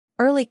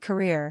Early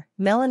career: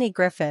 Melanie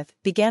Griffith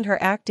began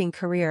her acting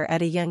career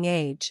at a young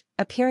age,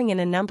 appearing in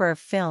a number of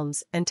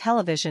films and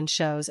television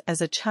shows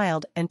as a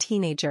child and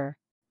teenager.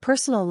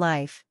 Personal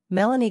life: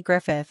 Melanie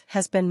Griffith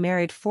has been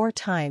married 4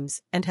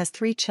 times and has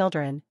 3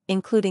 children,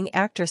 including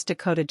actress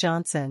Dakota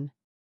Johnson.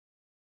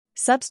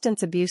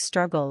 Substance abuse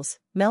struggles: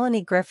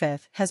 Melanie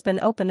Griffith has been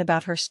open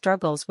about her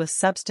struggles with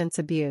substance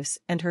abuse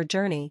and her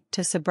journey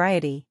to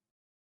sobriety.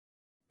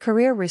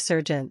 Career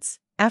resurgence: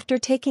 after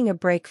taking a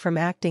break from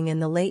acting in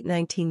the late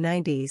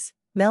 1990s,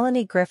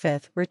 Melanie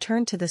Griffith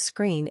returned to the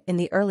screen in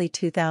the early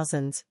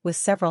 2000s with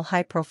several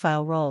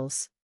high-profile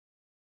roles.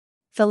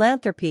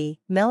 Philanthropy: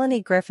 Melanie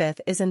Griffith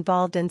is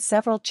involved in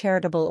several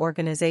charitable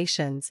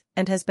organizations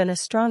and has been a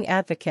strong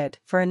advocate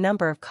for a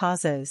number of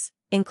causes,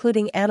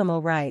 including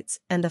animal rights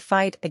and the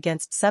fight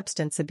against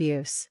substance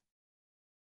abuse.